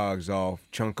he jogs off,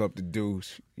 chunk up the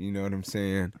deuce. You know what I'm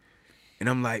saying? And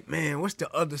I'm like, man, what's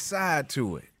the other side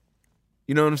to it?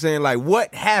 You know what I'm saying? Like,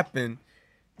 what happened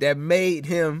that made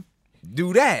him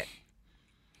do that?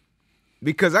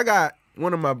 Because I got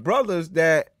one of my brothers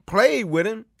that played with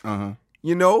him,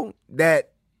 you know,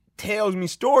 that tells me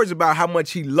stories about how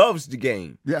much he loves the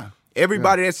game. Yeah.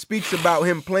 Everybody that speaks about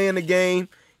him playing the game,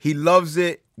 he loves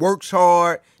it, works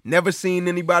hard, never seen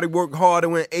anybody work harder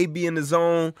when AB in the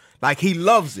zone. Like, he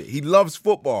loves it. He loves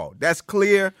football. That's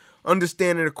clear,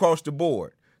 understanding across the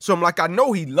board. So I'm like, I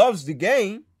know he loves the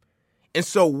game. And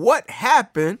so what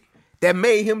happened that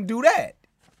made him do that,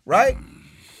 right?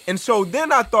 And so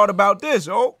then I thought about this.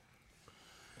 I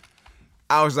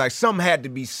was like, something had to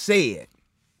be said,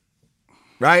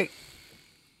 right?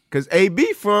 Because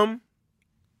AB from,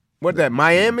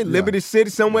 Miami, Liberty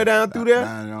City, somewhere down through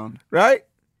there, right?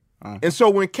 And so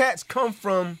when cats come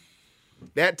from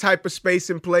that type of space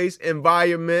and place,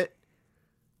 environment,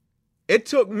 it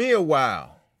took me a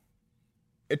while.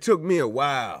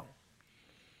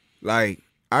 Like,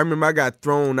 I remember I got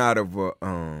thrown out of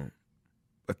a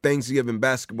Thanksgiving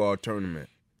basketball tournament.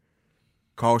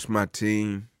 Cost my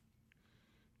team.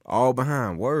 All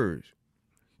behind words.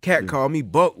 Cat called me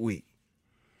buckwheat.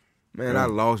 Man, I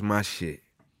lost my shit.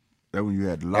 That when you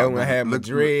had the lockdown. That when I had my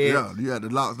dreads. Yeah, you had the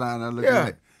lockdown.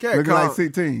 Looking like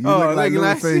 16. You looking like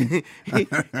little 16.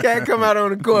 Cat come out on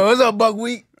the court. What's up,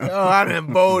 buckwheat? Oh, I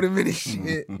done bowled him in his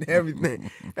shit and everything.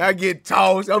 I get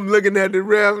tossed. I'm looking at the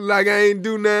ref like I ain't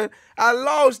do nothing. I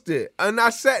lost it. And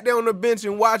I sat there on the bench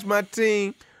and watched my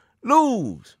team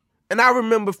lose. And I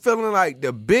remember feeling like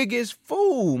the biggest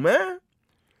fool, man.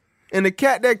 And the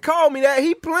cat that called me that,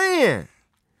 he playing.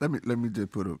 Let me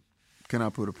just can I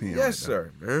put a pin right there? Yes,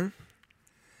 sir, man.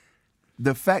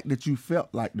 The fact that you felt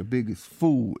like the biggest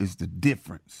fool is the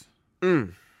difference.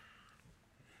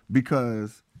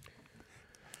 Because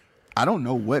I don't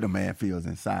know what a man feels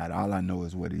inside. All I know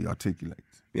is what he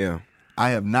articulates. Yeah. I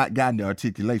have not gotten the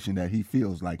articulation that he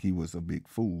feels like he was a big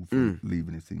fool for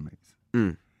leaving his teammates.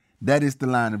 That is the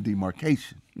line of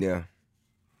demarcation. Yeah.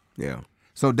 Yeah.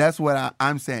 So that's what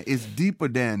I'm saying. It's deeper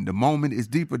than the moment. It's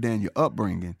deeper than your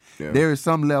upbringing. Yeah. There is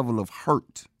some level of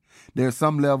hurt. There's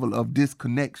some level of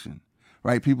disconnection,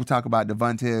 right? People talk about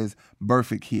Devontae's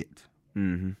perfect hit,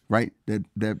 right? That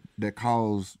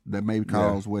may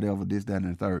cause whatever, this, that,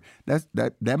 and the third.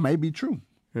 That may be true,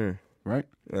 right?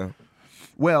 Yeah.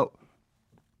 Well,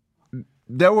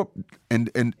 there were,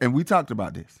 and we talked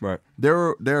about this. Right.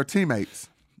 There are teammates.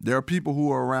 There are people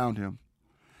who are around him.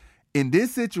 In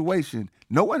this situation,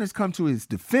 no one has come to his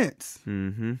defense.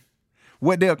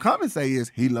 What they'll come and say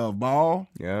is he loves ball.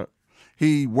 Yeah.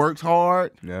 He works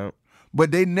hard. Yeah.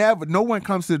 But no one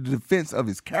comes to the defense of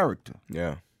his character.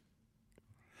 Yeah.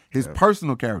 His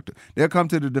personal character. They'll come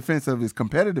to the defense of his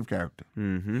competitive character.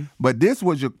 But this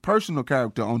was your personal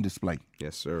character on display.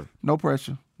 Yes, sir. No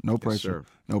pressure. No pressure. Sir.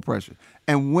 No pressure.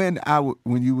 And when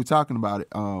you were talking about it,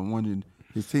 one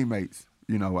of his teammates,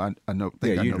 you know, I know what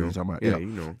you're talking about. Yeah,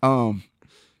 you know.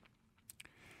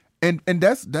 And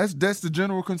that's the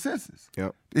general consensus.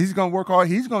 Yep. He's gonna work hard.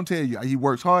 He's gonna tell you he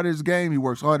works hard at his game. He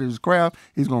works hard at his craft.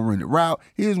 He's gonna run the route.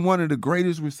 He is one of the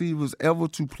greatest receivers ever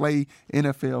to play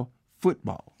NFL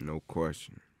football. No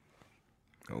question.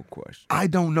 No question. I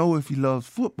don't know if he loves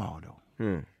football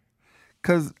though,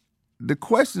 because the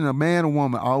question a man or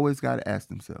woman always got to ask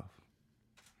themselves: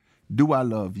 do I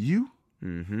love you,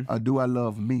 or do I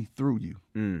love me through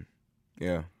you?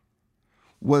 Yeah.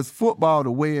 Was football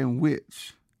the way in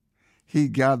which he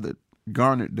garnered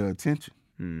the attention?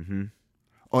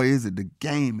 Or is it the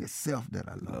game itself that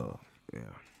I love? Yeah.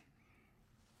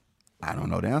 I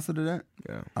don't know the answer to that.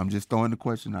 Yeah. I'm just throwing the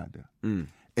question out there.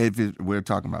 If we're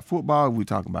talking about football, we're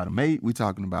talking about a mate, we're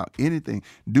talking about anything.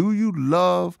 Do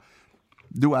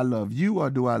I love you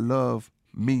or do I love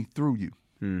me through you?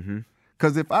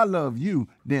 Because if I love you,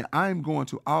 then I'm going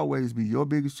to always be your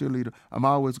biggest cheerleader. I'm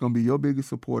always going to be your biggest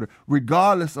supporter,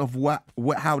 regardless of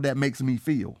how that makes me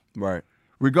feel. Right.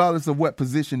 Regardless of what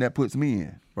position that puts me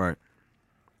in. Right.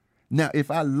 Now,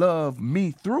 if I love me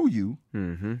through you,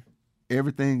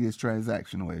 everything is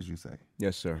transactional, as you say.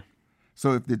 Yes, sir.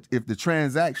 So if the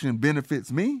transaction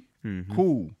benefits me,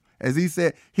 cool. As he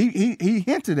said, he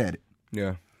hinted at it.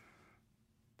 Yeah.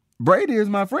 Brady is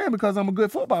my friend because I'm a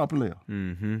good football player.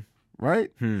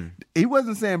 Right? He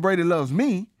wasn't saying Brady loves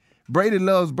me. Brady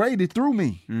loves Brady through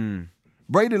me.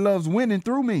 Brady loves winning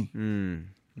through me.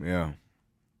 Yeah.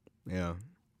 Yeah.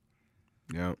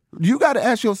 Yeah. You got to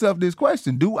ask yourself this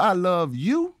question. Do I love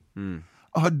you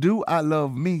or do I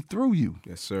love me through you?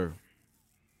 Yes, sir.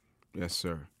 Yes,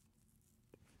 sir.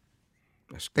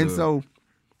 That's good. And so,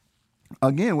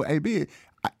 again, with AB,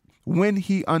 when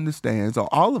he understands, or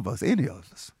all of us, any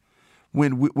of us,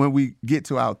 when we get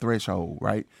to our threshold,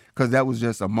 right? Because that was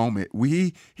just a moment.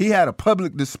 He had a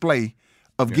public display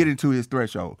of getting to his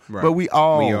threshold, Right. but we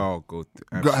all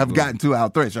absolutely. have gotten to our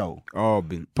threshold, all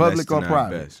been public less or than our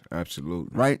private. best.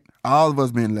 Absolutely. right? All of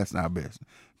us being less than our best.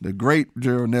 The great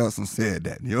Gerald Nelson said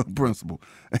that, your principal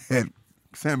at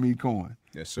Sammy Cohen.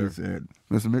 Yes, sir. He said,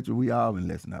 Mr. Mitchell, we all been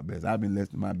less than our best. I've been less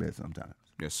than my best sometimes.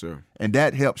 Yes, sir. And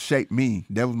that helped shape me.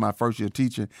 That was my first year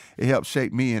teaching. It helped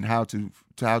shape me in how to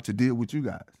deal with you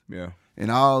guys. Yeah. And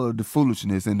all of the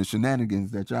foolishness and the shenanigans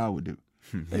that y'all would do.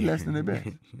 They less than their best.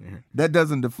 That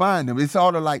doesn't define them. It's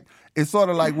sort of like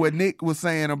what Nick was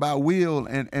saying about Will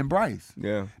and Bryce.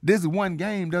 Yeah. This one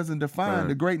game doesn't define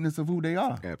the greatness of who they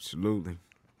are. Absolutely.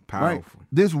 Right? Powerful.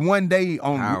 This one day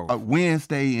on Powerful. a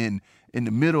Wednesday in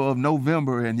the middle of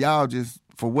November, and y'all just,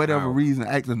 for whatever Powerful. reason,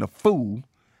 acting a fool,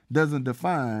 doesn't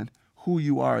define who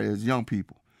you are as young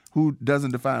people. Who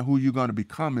doesn't define who you're going to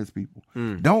become as people.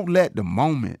 Don't let the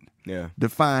moment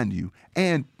define you.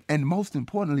 And most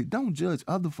importantly, don't judge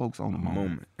other folks on the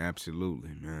moment.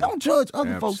 Absolutely, man. Don't judge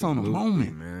other folks on the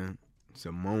moment. Man. It's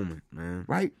a moment, man.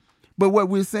 Right? But what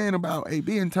we're saying about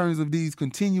AB in terms of these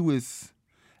continuous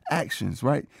actions,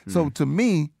 right? So to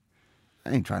me,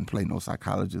 I ain't trying to play no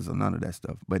psychologist or none of that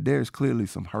stuff, but there's clearly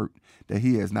some hurt that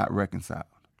he has not reconciled.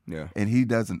 Yeah. And he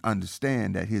doesn't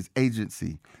understand that his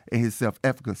agency and his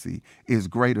self-efficacy is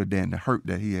greater than the hurt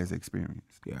that he has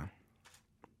experienced. Yeah.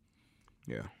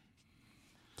 Yeah.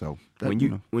 So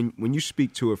When you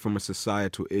speak to it from a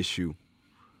societal issue,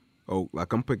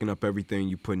 like I'm picking up everything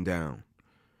you putting down.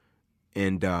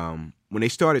 And when they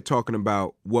started talking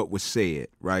about what was said,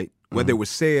 right? Whether it was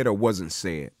said or wasn't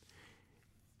said,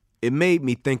 it made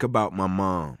me think about my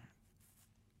mom.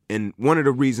 And one of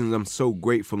the reasons I'm so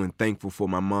grateful and thankful for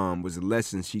my mom was the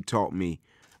lessons she taught me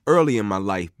early in my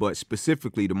life, but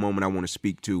specifically the moment I want to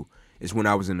speak to is when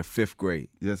I was in the 5th grade.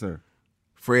 Yes, sir.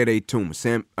 Fred A.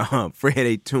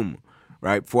 Toomer,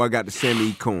 right? Before I got to Sammy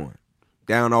E. Cohen,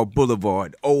 down off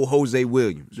Boulevard, old Jose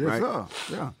Williams, Yes, right?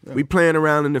 sir. Yeah. We playing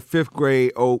around in the 5th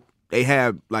grade. They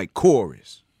have like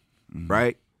chorus,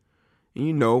 right? And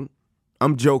you know,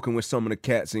 I'm joking with some of the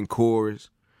cats in chorus,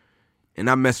 and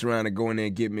I mess around and go in there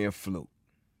and get me a flute,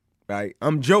 right?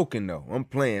 I'm joking though. I'm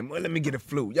playing. Well, let me get a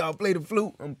flute. Y'all play the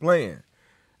flute? I'm playing.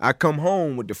 I come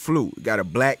home with the flute. Got a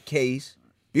black case,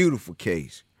 beautiful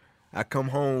case. I come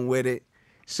home with it.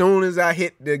 Soon as I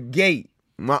hit the gate,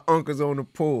 my uncle's on the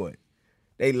porch.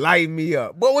 They light me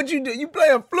up. Boy, what you do? You play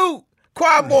a flute?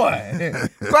 Choir boy.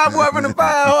 Choir boy from the 5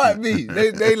 Heartbeats.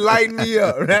 They light me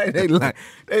up, right?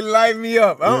 They light me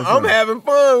up. I'm having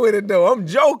fun with it though. I'm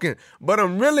joking. But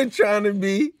I'm really trying to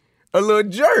be a little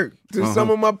jerk to some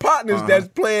of my partners that's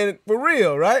playing it for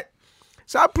real, right?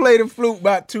 So I play the flute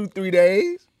about 2-3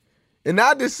 days. And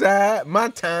I decide my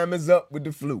time is up with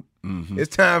the flute.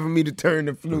 It's time for me to turn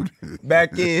the flute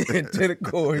back in to the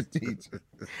chorus teacher.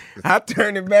 I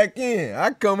turn it back in. I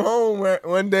come home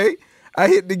one day. I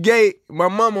hit the gate. My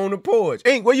mom on the porch.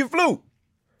 Ink, where your flute?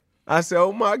 I said,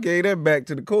 oh, I gave that back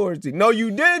to the chorus teacher. No, you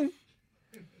didn't.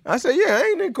 I said, yeah, I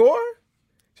ain't in chorus.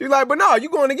 She's like, but no, you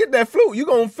going to get that flute. You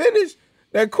going to finish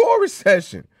that chorus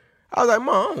session. I was like,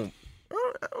 Mom,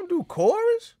 I don't do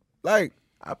chorus. Like,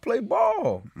 I play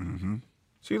ball.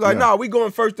 She's like, no, we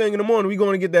going first thing in the morning. We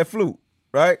going to get that flute,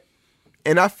 right?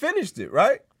 And I finished it,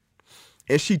 right?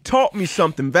 And she taught me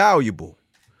something valuable.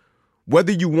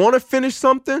 Whether you want to finish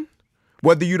something,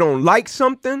 whether you don't like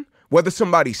something, whether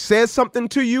somebody says something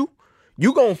to you,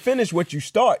 you going to finish what you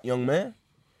start, young man.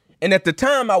 And at the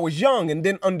time, I was young and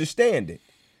didn't understand it.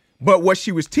 But what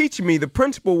she was teaching me, the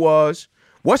principle was,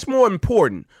 what's more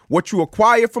important, what you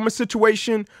acquire from a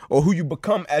situation or who you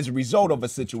become as a result of a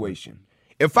situation?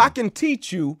 If I can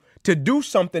teach you to do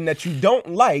something that you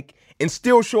don't like and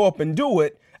still show up and do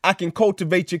it, I can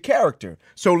cultivate your character.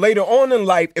 So later on in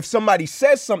life, if somebody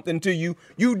says something to you,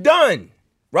 you done,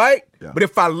 right? Yeah. But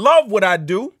if I love what I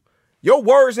do, your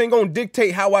words ain't gonna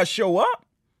dictate how I show up.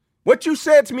 What you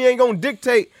said to me ain't gonna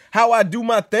dictate how I do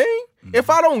my thing.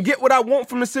 If I don't get what I want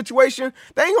from the situation,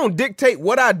 they ain't gonna dictate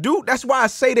what I do. That's why I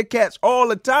say to cats all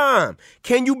the time,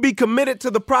 can you be committed to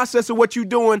the process of what you're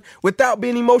doing without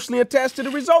being emotionally attached to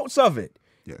the results of it?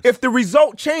 Yes. If the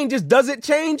result changes, does it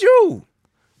change you?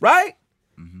 Right?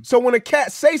 So when a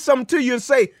cat say something to you and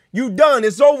say, you done,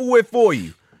 it's over with for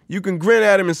you, you can grin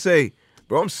at him and say,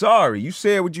 bro, I'm sorry. You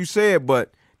said what you said,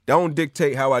 but don't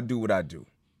dictate how I do what I do.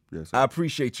 Yes, I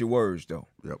appreciate your words, though.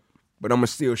 Yep. But I'm going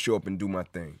to still show up and do my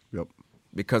thing. Yep.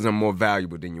 Because I'm more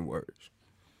valuable than your words.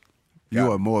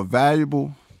 You are more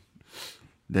valuable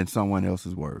than someone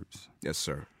else's words. Yes,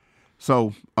 sir.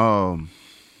 So,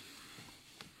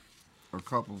 a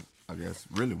couple, I guess,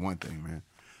 really one thing, man.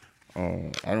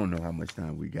 I don't know how much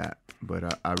time we got,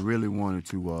 but I really wanted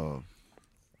to,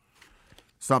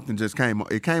 something just came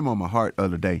on my heart the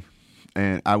other day,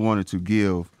 and I wanted to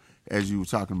give, as you were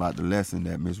talking about the lesson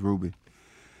that Miss Ruby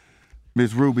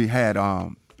had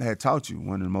taught you,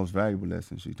 one of the most valuable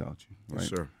lessons she taught you, right? Yes,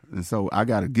 sir. And so I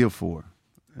got a gift for her,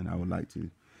 and I would like to,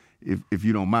 if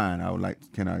you don't mind,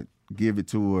 can I give it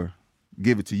to her,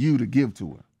 give it to you to give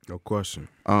to her? No question.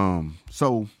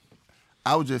 So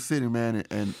I was just sitting, man,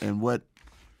 and what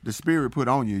the Spirit put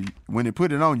on you, when it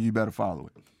put it on you, you better follow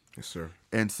it. Yes, sir.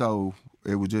 And so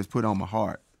it was just put on my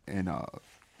heart, and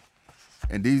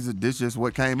this just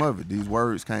what came of it. These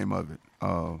words came of it.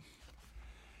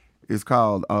 It's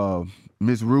called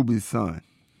Miss Ruby's Son.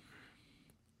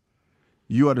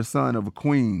 You are the son of a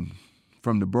queen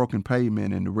from the broken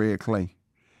pavement and the red clay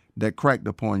that cracked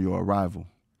upon your arrival.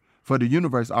 For the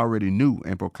universe already knew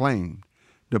and proclaimed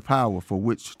the power for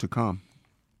which to come.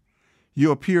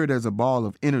 You appeared as a ball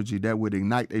of energy that would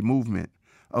ignite a movement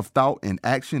of thought and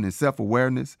action and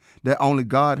self-awareness that only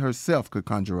God herself could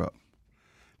conjure up.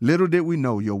 Little did we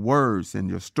know your words and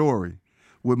your story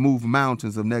would move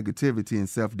mountains of negativity and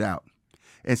self-doubt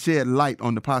and shed light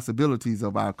on the possibilities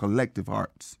of our collective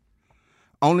hearts.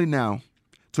 Only now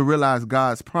to realize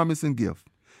God's promise and gift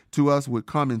to us would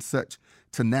come in such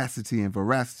tenacity and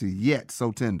veracity, yet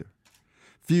so tender,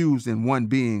 fused in one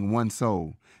being, one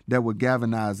soul, that would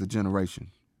galvanize a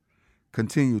generation.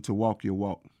 Continue to walk your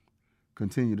walk,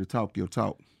 continue to talk your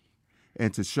talk,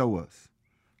 and to show us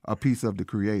a piece of the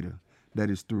Creator that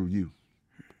is through you,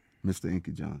 Mr.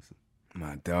 Inky Johnson.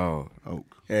 My dog.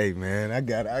 Oak. Hey, man, I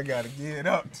gotta give it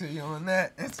up to you on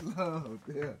that. That's love,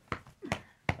 yeah.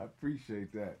 I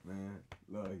appreciate that, man.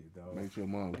 Love you, dog. Make sure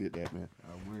Mom get that, man.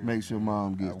 I will. Make sure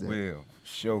Mom gets that. I will.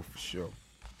 For sure.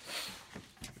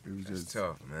 It was It's just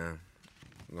tough, man.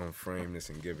 I'm gonna frame this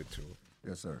and give it to her.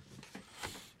 Yes, sir.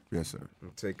 Yes, sir.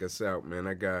 Take us out, man.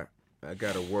 I got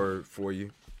a word for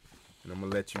you, and I'm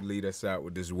gonna let you lead us out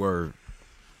with this word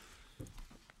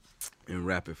in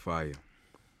rapid fire.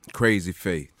 Crazy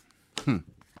faith.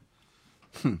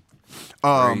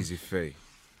 Crazy faith.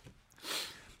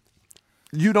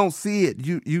 You don't see it.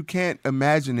 You can't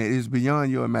imagine it. It's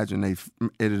beyond your imagination.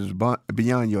 It is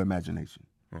beyond your imagination,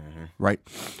 right?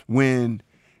 When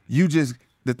you just,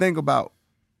 the thing about,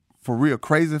 for real,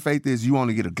 crazy faith is you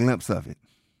only get a glimpse of it.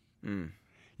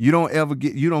 You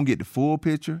don't get the full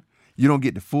picture. You don't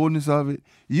get the fullness of it.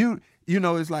 You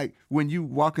know, it's like when you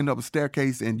walking up a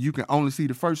staircase and you can only see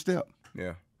the first step.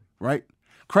 Yeah. Right?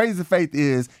 Crazy faith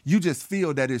is you just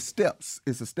feel that it's steps.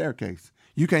 It's a staircase.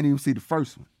 You can't even see the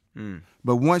first one.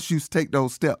 But once you take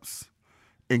those steps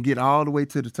and get all the way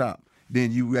to the top,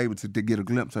 then you were able to get a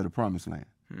glimpse of the promised land.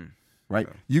 Right?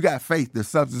 Yeah. You got faith, the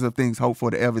substance of things hoped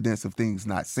for, the evidence of things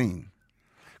not seen.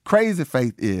 Crazy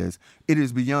faith is, it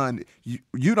is beyond,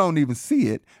 you don't even see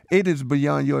it. It is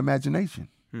beyond your imagination.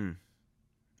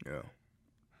 Yeah.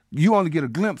 You only get a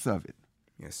glimpse of it.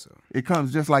 Yes, sir. It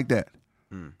comes just like that.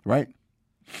 Right?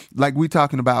 Like we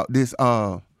talking about this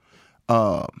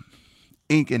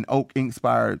Ink and Oak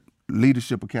inspired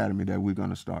leadership academy that we're going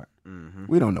to start.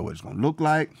 We don't know what it's going to look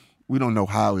like. We don't know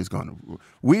how it's going to.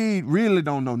 We really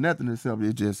don't know nothing except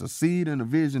it's just a seed and a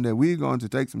vision that we're going to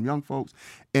take some young folks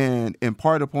and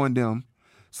impart upon them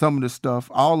some of the stuff,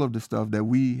 all of the stuff that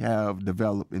we have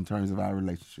developed in terms of our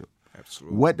relationship.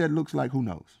 Absolutely. What that looks like, who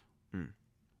knows?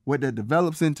 What that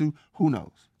develops into, who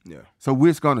knows? Yeah. So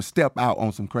we're going to step out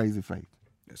on some crazy faith.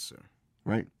 Yes, sir.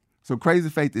 Right? So crazy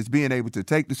faith is being able to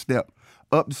take the step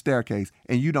up the staircase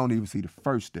and you don't even see the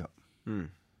first step.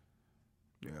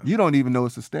 Yeah. You don't even know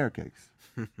it's a staircase.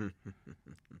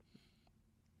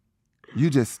 You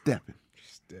just stepping.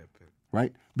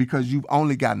 Right? Because you've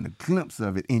only gotten a glimpse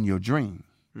of it in your dream.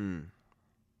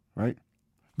 Right?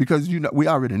 Because we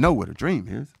already know what a dream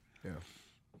is. Yeah.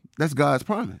 That's God's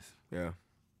promise. Yeah.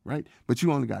 Right? But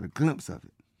you only got a glimpse of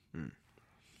it.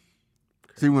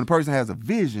 See, when a person has a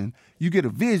vision, you get a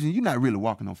vision, you're not really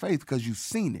walking on faith because you've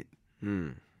seen it.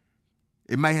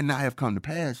 It may not have come to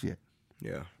pass yet.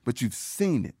 Yeah. But you've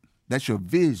seen it. That's your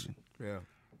vision. Yeah.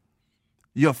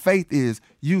 Your faith is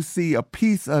you see a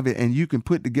piece of it and you can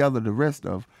put together the rest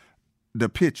of the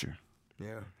picture.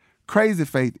 Yeah. Crazy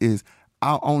faith is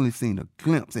I only seen a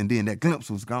glimpse and then that glimpse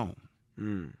was gone.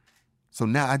 So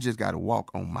now I just got to walk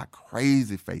on my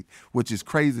crazy faith, which is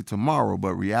crazy tomorrow,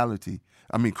 but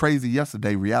crazy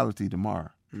yesterday, reality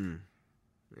tomorrow.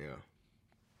 Yeah.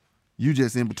 You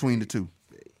just in between the two.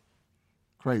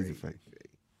 Crazy faith.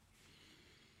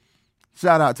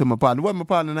 Shout out to my partner. What's my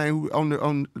partner name? Who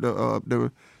on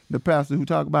the pastor who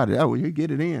talk about it? Oh, he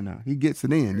get it in now. He gets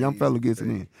it in. Young fella gets it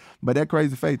in. But that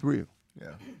crazy faith real.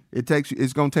 Yeah.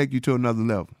 It's going to take you to another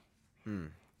level.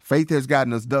 Faith has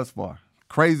gotten us thus far.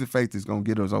 Crazy faith is going to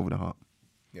get us over the hump.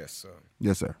 Yes, sir.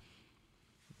 Yes, sir.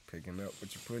 Picking up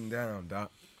what you're putting down,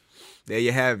 Doc. There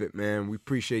you have it, man. We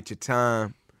appreciate your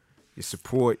time, your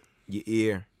support, your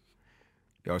ear.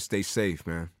 Y'all stay safe,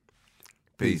 man.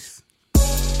 Peace.